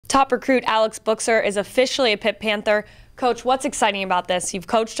Top recruit Alex Buchser is officially a Pitt Panther. Coach, what's exciting about this? You've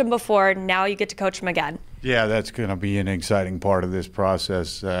coached him before, now you get to coach him again. Yeah, that's going to be an exciting part of this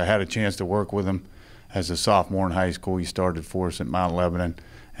process. I had a chance to work with him as a sophomore in high school. He started for us at Mount Lebanon,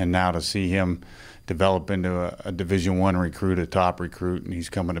 and now to see him develop into a Division I recruit, a top recruit, and he's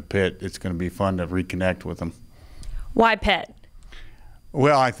coming to Pitt, it's going to be fun to reconnect with him. Why Pitt?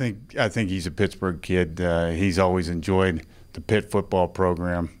 Well, I think he's a Pittsburgh kid. He's always enjoyed the Pitt football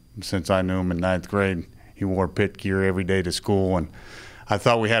program. Since I knew him in 9th grade, he wore Pitt gear every day to school, and I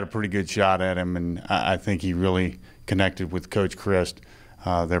thought we had a pretty good shot at him, and I think he really connected with Coach Christ.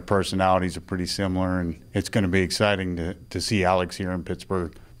 Their personalities are pretty similar, and it's going to be exciting to see Alex here in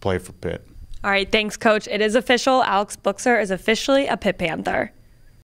Pittsburgh play for Pitt. All right, thanks, Coach. It is official. Alex Buchser is officially a Pitt Panther.